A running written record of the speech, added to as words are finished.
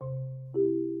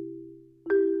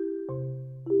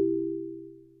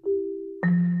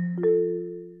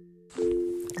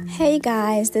Hey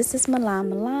guys, this is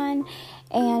Milan,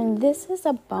 and this is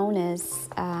a bonus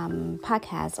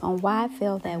podcast on why I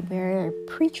feel that we're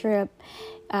pre-trib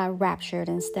raptured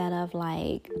instead of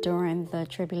like during the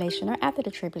tribulation or after the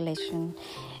tribulation.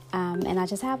 And I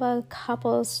just have a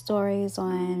couple stories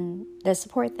on that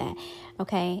support that.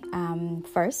 Okay,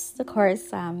 first, of course,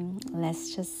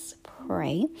 let's just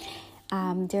pray.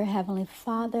 Dear Heavenly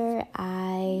Father,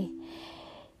 I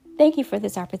thank you for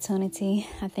this opportunity.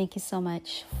 I thank you so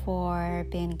much for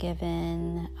being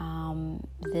given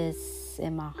this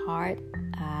in my heart,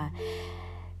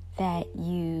 that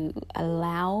you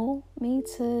allow me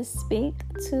to speak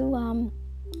to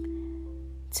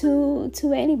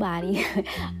anybody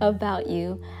about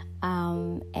you,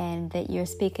 and that you're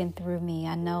speaking through me.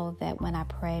 I know that when I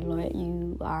pray, Lord,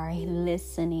 you are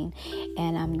listening,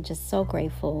 and I'm just so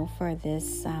grateful for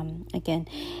this again.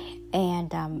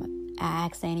 And I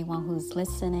ask anyone who's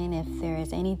listening, if there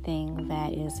is anything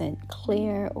that isn't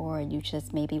clear or you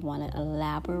just maybe want to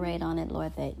elaborate on it,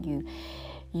 Lord, that you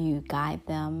guide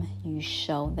them, you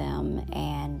show them,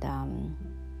 and I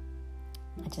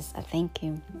thank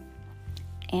you.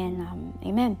 And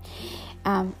amen.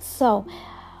 So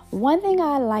one thing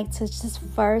I like to just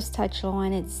first touch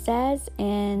on, it says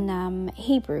in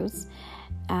Hebrews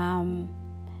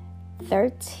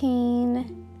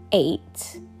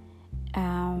 13:8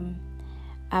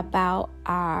 about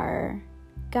our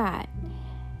God.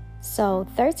 So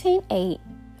 13:8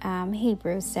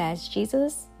 Hebrews says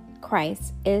Jesus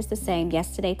Christ is the same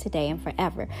yesterday, today, and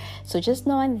forever. So just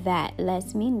knowing that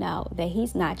lets me know that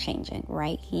he's not changing,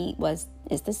 right? Is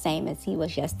the same as he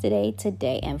was yesterday,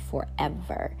 today, and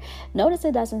forever. Notice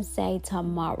it doesn't say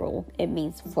tomorrow. It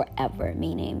means forever,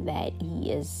 meaning that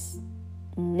he is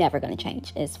never going to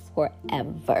change. It's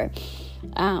forever.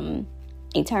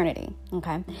 Eternity.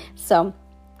 Okay. So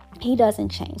he doesn't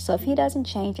change. So if he doesn't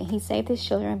change and he saved his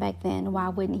children back then, why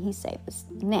wouldn't he save us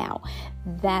now?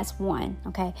 That's one.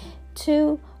 Okay.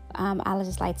 Two, I would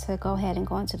just like to go ahead and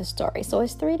go into the story. So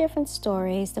it's three different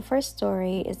stories. The first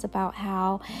story is about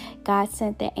how God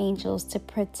sent the angels to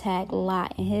protect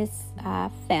Lot and his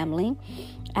family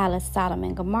out of Sodom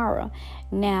and Gomorrah.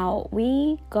 Now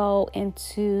we go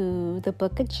into the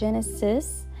book of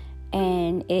Genesis,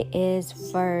 and it is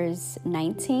verse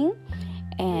 19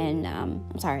 and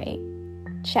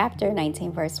chapter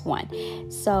 19, verse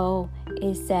 1. So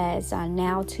it says,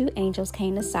 now two angels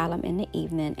came to Sodom in the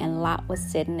evening, and Lot was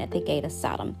sitting at the gate of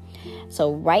Sodom.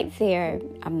 So right there,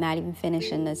 I'm not even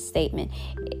finishing the statement.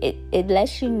 It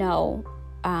lets you know,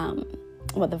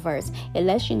 the verse, it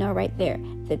lets you know right there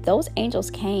that those angels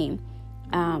came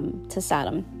to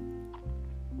Sodom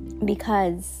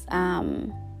because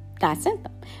God sent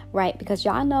them, right? Because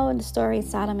y'all know in the story of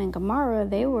Sodom and Gomorrah,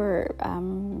 they were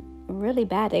really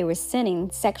bad. They were sinning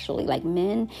sexually, like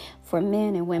men for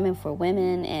men and women for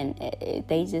women, and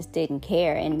they just didn't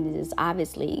care. And it is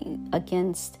obviously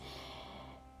against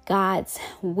God's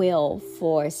will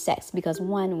for sex, because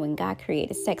when God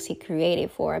created sex, he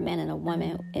created for a man and a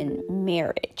woman in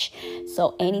marriage.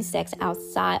 So any sex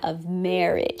outside of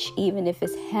marriage, even if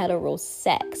it's hetero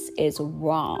sex, is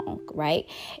wrong, right?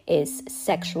 It's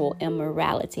sexual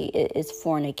immorality. It is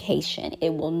fornication.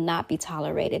 It will not be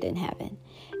tolerated in heaven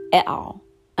at all,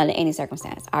 under any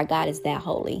circumstance. Our God is that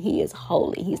holy. He is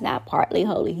holy. He's not partly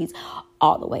holy. He's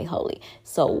all the way holy.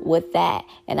 So with that,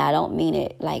 and I don't mean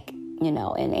it like, in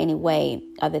any way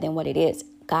other than what it is,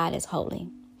 God is holy.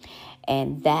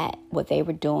 And that what they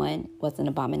were doing was an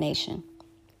abomination.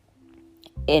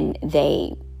 And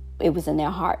it was in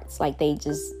their hearts. Like they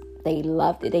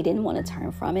loved it. They didn't want to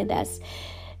turn from it.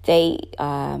 They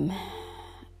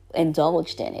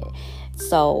indulged in it.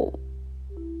 So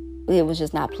it was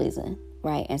just not pleasing,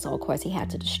 right? And so of course he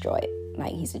had to destroy it.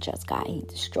 Like, he's a just God. He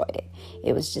destroyed it.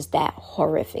 It was just that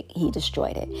horrific. He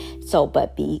destroyed it. So,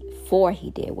 but before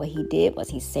he did, what he did was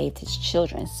he saved his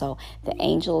children. So the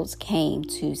angels came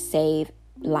to save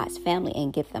Lot's family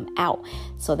and get them out.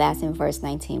 So that's in verse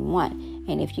 19:1.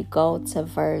 And if you go to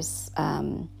verse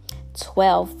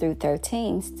 12 through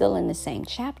 13, still in the same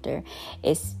chapter,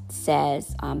 it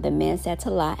says, the men said to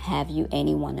Lot, have you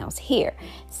anyone else here?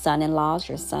 Son-in-laws,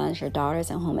 your sons, your daughters,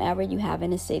 and whomever you have in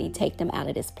the city, take them out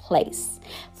of this place.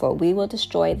 For we will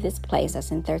destroy this place,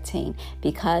 that's in 13,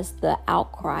 because the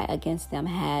outcry against them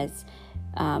has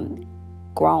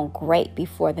grown great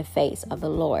before the face of the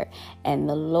Lord, and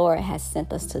the Lord has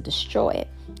sent us to destroy it.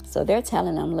 So they're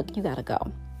telling them, look, you got to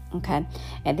go. Okay.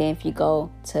 And then if you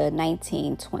go to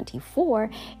 19:24,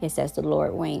 it says the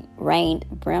Lord rained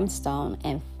brimstone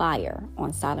and fire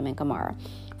on Sodom and Gomorrah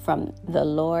from the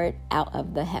Lord out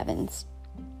of the heavens.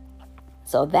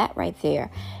 So that right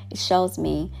there, it shows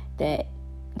me that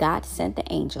God sent the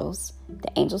angels.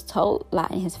 The angels told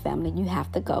Lot and his family, you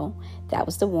have to go. That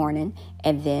was the warning.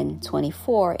 And then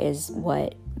 24 is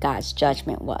what God's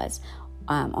judgment was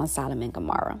on Sodom and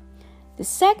Gomorrah. The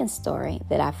second story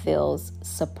that I feel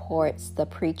supports the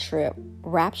pre-trib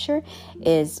rapture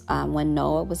is when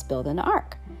Noah was building the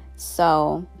ark.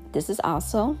 So this is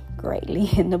also greatly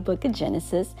in the book of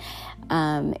Genesis.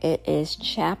 It is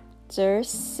chapter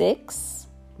 6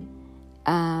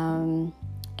 and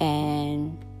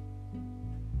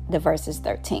the verse is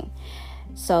 13.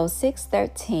 So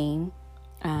 6:13,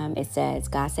 it says,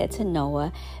 God said to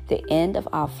Noah, the end of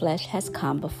all flesh has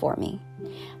come before me,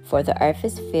 for the earth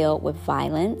is filled with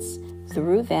violence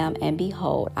through them, and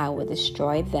behold, I will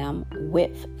destroy them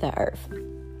with the earth.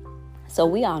 So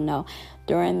we all know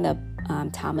during the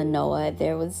time of Noah,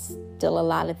 there was still a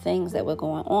lot of things that were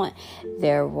going on.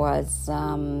 There was,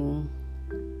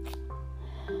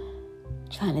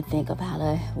 trying to think of how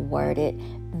to word it,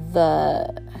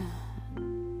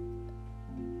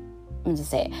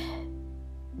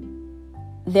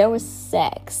 there was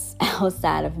sex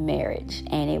outside of marriage,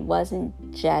 and it wasn't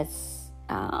just,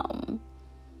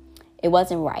 it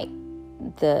wasn't right.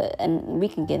 And we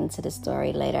can get into the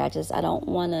story later. I don't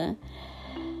want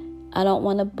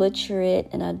to butcher it,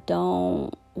 and I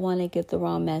don't want to get the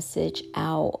wrong message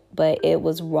out, but it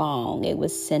was wrong. It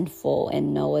was sinful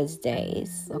in Noah's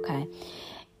days. Okay.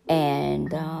 And,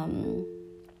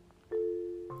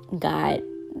 God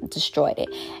destroyed it.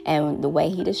 And the way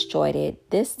he destroyed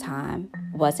it this time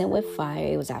wasn't with fire.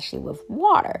 It was actually with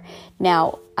water.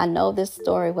 Now, I know this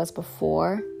story was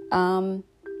before,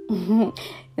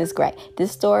 it's great.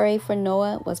 This story for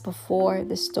Noah was before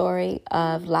the story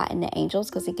of Lot and the angels.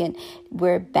 Because again,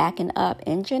 we're backing up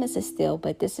in Genesis still,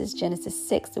 but this is Genesis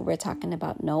 6 that we're talking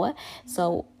about Noah.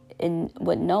 So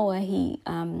with Noah, he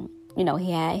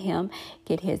had him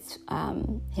get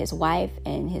his wife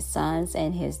and his sons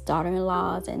and his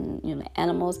daughter-in-laws and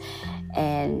animals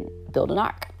and build an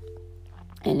ark.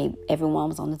 And everyone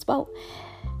was on this boat,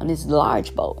 on this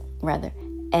large boat rather.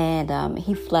 And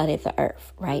he flooded the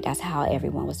earth, right? That's how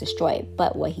everyone was destroyed.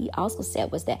 But what he also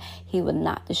said was that he would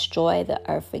not destroy the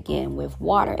earth again with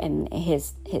water. And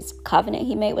his covenant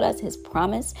he made with us, his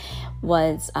promise,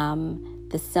 was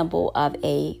the symbol of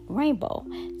a rainbow.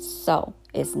 So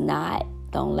it's not,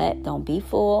 don't be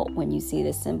fooled when you see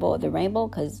the symbol of the rainbow,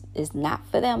 because it's not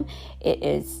for them. It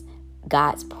is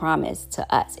God's promise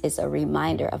to us. It's a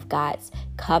reminder of God's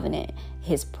covenant,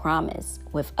 his promise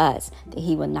with us that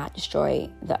he will not destroy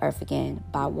the earth again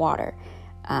by water.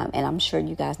 And I'm sure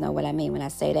you guys know what I mean when I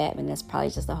say that. And that's probably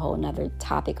just a whole nother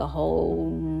topic, a whole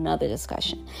nother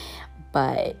discussion.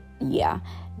 But yeah,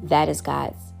 that is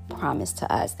God's promise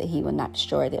to us, that he will not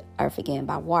destroy the earth again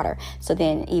by water. So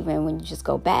then even when you just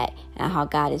go back and how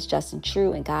God is just and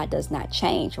true and God does not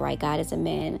change, right? God is a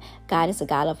man. God is a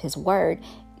God of his word.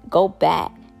 Go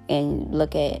back and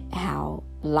look at how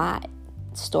Lot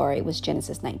story was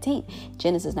Genesis 19.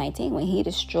 Genesis 19, when he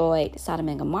destroyed Sodom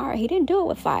and Gomorrah, he didn't do it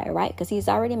with fire, right? Because he's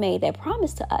already made that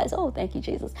promise to us. Oh, thank you,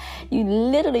 Jesus. You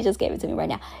literally just gave it to me right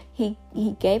now. He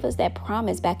gave us that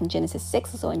promise back in Genesis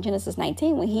 6 or so. In Genesis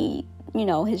 19, when he,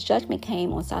 his judgment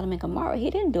came on Sodom and Gomorrah, he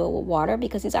didn't do it with water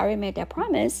because he's already made that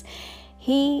promise.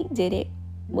 He did it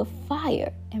with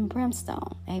fire and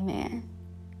brimstone. Amen.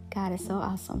 God is so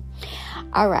awesome.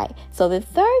 All right. So the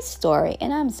third story,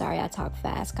 and I'm sorry I talk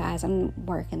fast, guys. I'm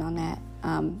working on that.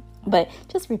 But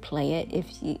just replay it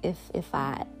if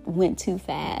I went too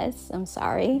fast. I'm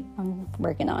sorry. I'm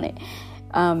working on it.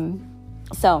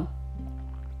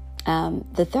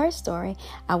 The third story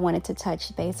I wanted to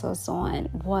touch base on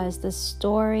was the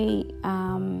story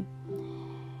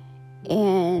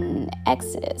in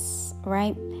Exodus,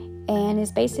 right? And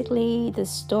it's basically the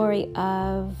story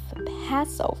of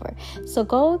Passover. So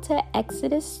go to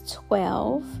Exodus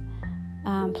 12,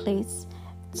 please,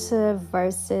 to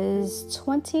verses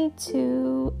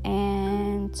 22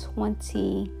 and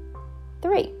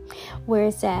 23, where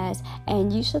it says,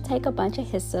 "And you shall take a bunch of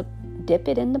hyssop, dip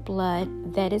it in the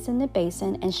blood that is in the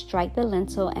basin, and strike the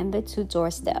lintel and the two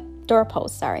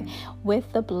doorposts,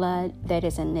 with the blood that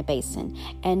is in the basin.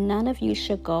 And none of you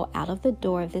shall go out of the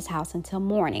door of this house until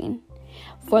morning.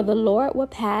 For the Lord will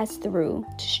pass through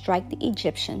to strike the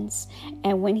Egyptians.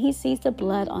 And when he sees the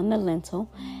blood on the lintel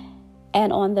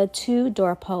and on the two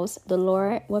doorposts, the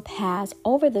Lord will pass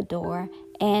over the door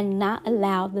and not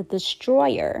allow the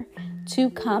destroyer to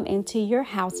come into your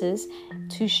houses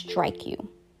to strike you."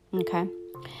 Okay.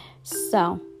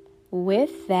 So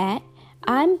with that,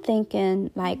 I'm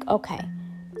thinking okay,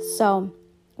 so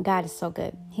God is so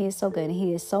good. He is so good. And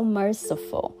he is so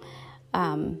merciful.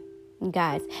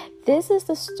 Guys, this is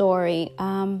the story.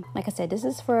 Like I said, this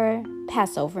is for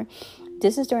Passover.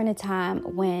 This is during the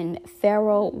time when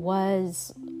Pharaoh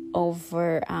was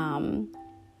over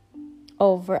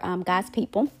God's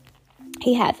people.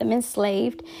 He had them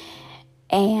enslaved.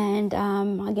 And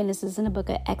again, this is in the book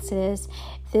of Exodus.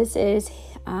 This is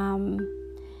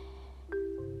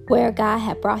where God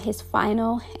had brought his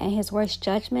final and his worst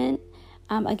judgment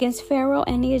against Pharaoh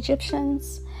and the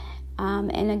Egyptians.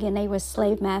 And again, they were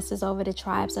slave masters over the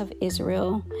tribes of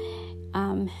Israel.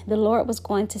 The Lord was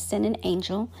going to send an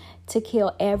angel to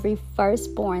kill every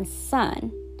firstborn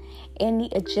son in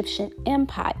the Egyptian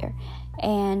empire.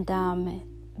 And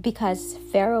because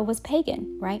Pharaoh was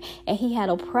pagan, right? And he had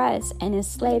oppressed and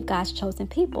enslaved God's chosen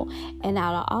people. And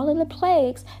out of all of the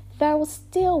plagues, Pharaoh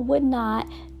still would not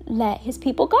let his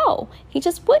people go. He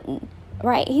just wouldn't,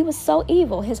 right? He was so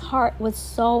evil. His heart was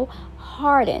so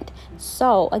hardened.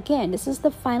 So again, this is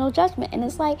the final judgment. And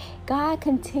it's like God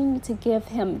continued to give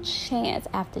him chance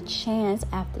after chance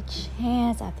after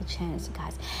chance after chance, you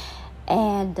guys.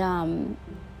 And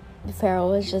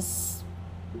Pharaoh was just,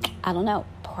 I don't know,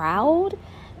 proud.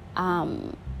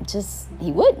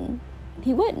 He wouldn't.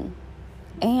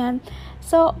 And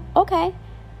so, okay,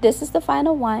 this is the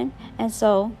final one. And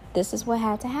so this is what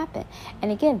had to happen.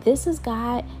 And again, this is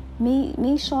God,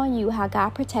 me showing you how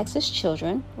God protects his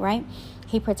children, right?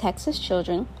 He protects his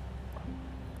children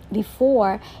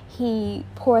before he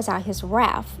pours out his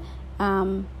wrath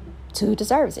to who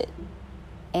deserves it.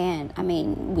 And I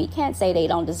mean, we can't say they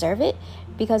don't deserve it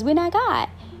because we're not God.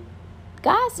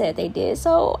 God said they did.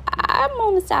 So I'm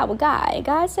on the side with God.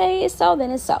 God say it's so, then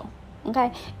it's so.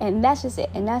 Okay? And that's just it.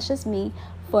 And that's just me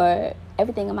for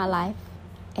everything in my life.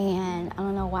 And I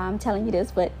don't know why I'm telling you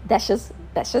this, but that's just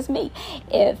me.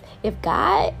 If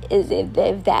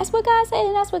that's what God said,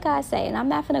 then that's what God said. And I'm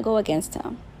not gonna go against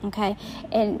him. Okay?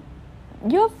 And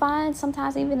you'll find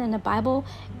sometimes even in the Bible,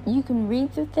 you can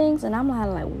read through things and I'm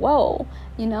like, whoa,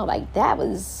 like that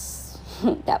was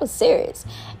serious.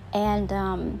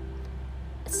 And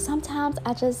sometimes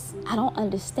I don't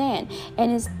understand.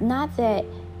 And it's not that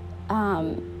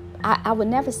I would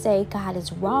never say God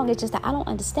is wrong. It's just that I don't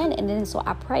understand it. And then so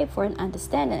I pray for an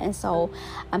understanding. And so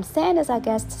I'm saying this, I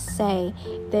guess, to say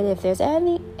that if there's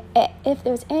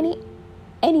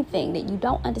anything that you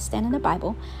don't understand in the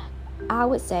Bible, I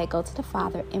would say go to the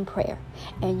Father in prayer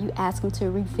and you ask him to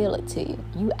reveal it to you.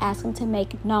 You ask him to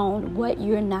make known what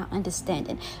you're not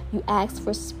understanding. You ask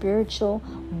for spiritual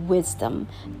wisdom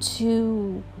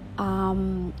to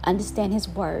understand his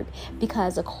word,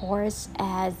 because of course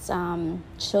as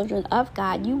children of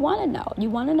God, you want to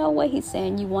know what he's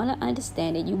saying. You want to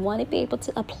understand it. You want to be able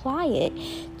to apply it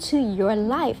to your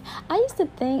life. I used to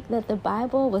think that the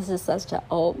Bible was just such an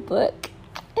old book.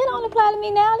 It don't apply to me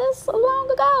now. That's so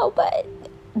long ago, but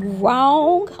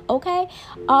wrong. Okay,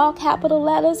 all capital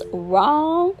letters.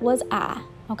 Wrong was I.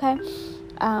 Okay,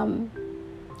 and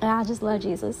I just love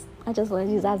Jesus. I just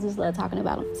love talking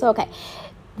about him. So okay,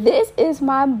 this is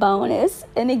my bonus,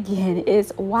 and again,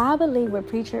 it's why I believe we're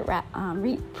pre-trib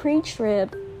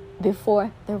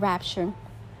before the rapture.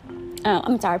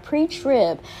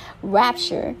 Pre-trib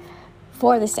rapture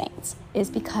for the saints is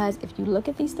because if you look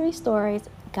at these three stories,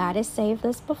 God has saved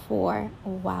us before.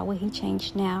 Why would he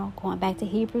change now? Going back to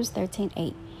Hebrews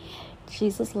 13:8.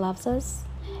 Jesus loves us.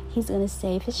 He's going to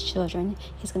save his children.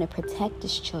 He's going to protect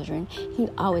his children. He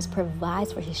always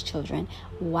provides for his children.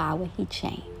 Why would he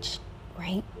change?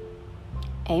 Right?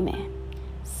 Amen.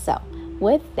 So,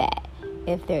 with that,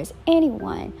 if there's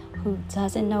anyone who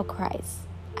doesn't know Christ,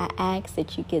 I ask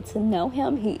that you get to know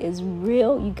him. He is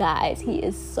real, you guys. He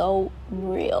is so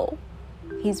real.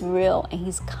 He's real and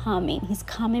he's coming. He's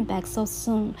coming back so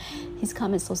soon. He's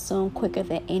coming so soon, quicker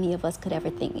than any of us could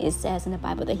ever think. It says in the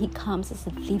Bible that he comes as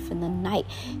a thief in the night.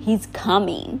 He's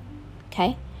coming.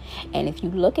 Okay? And if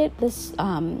you look at this,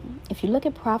 if you look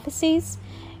at prophecies,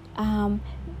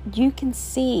 you can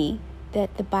see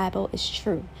that the Bible is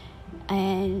true.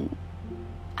 And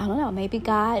I don't know, maybe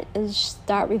God is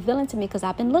start revealing to me, because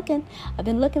I've been looking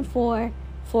for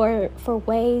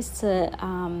ways to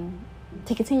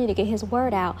continue to get his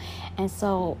word out. And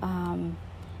so I'm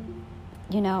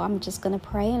just gonna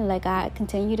pray and let God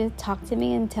continue to talk to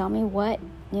me and tell me what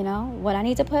I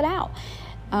need to put out.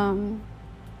 But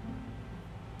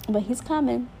he's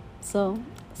coming. So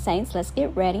saints, let's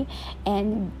get ready.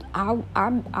 And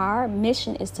our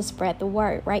mission is to spread the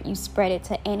word, right? You spread it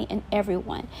to any and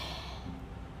everyone.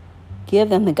 Give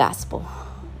them the gospel.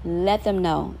 Let them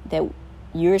know that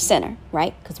you're a sinner,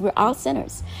 right? Because we're all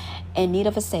sinners in need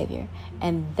of a Savior.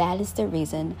 And that is the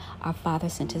reason our Father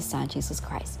sent his Son, Jesus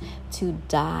Christ, to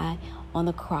die on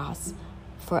the cross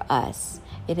for us.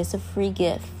 It is a free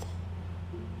gift.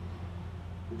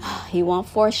 He won't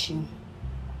force you.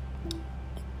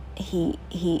 He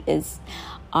is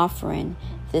offering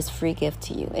this free gift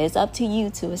to you. It's up to you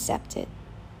to accept it.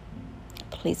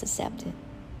 Please accept it.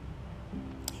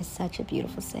 He's such a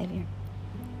beautiful Savior.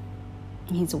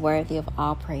 He's worthy of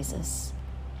all praises.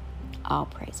 All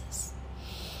praises.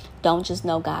 Don't just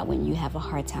know God when you have a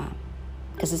hard time,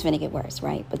 because it's going to get worse,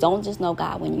 right? But don't just know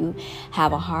God when you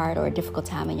have a hard or a difficult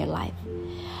time in your life.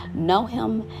 Know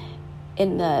him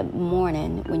in the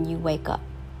morning when you wake up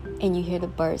and you hear the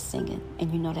birds singing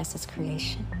and you know that's his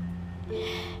creation.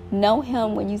 Know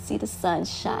him when you see the sun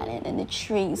shining and the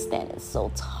trees standing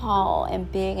so tall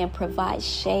and big and provide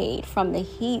shade from the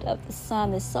heat of the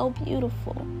sun that's so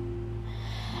beautiful.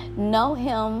 Know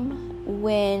him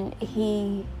when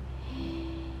he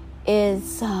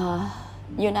is,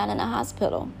 you're not in a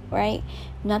hospital, right?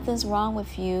 Nothing's wrong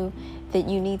with you that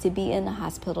you need to be in the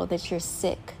hospital, that you're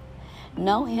sick.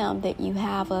 Know him that you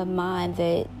have a mind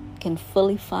that can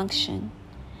fully function.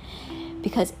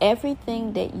 Because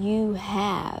everything that you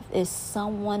have is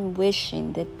someone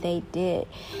wishing that they did.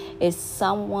 Is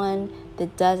someone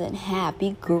that doesn't have.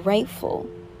 Be grateful.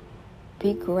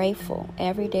 Be grateful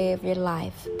every day of your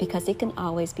life, because it can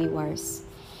always be worse.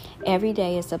 Every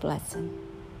day is a blessing.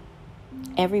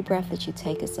 Every breath that you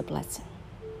take is a blessing.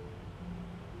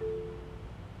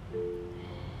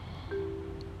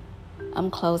 I'm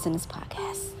closing this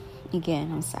podcast.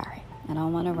 Again, I'm sorry. I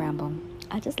don't want to ramble.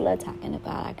 I just love talking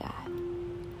about our God.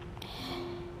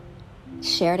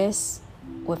 Share this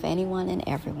with anyone and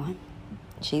everyone.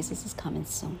 Jesus is coming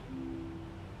soon.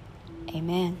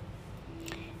 Amen.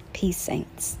 Peace,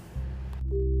 saints.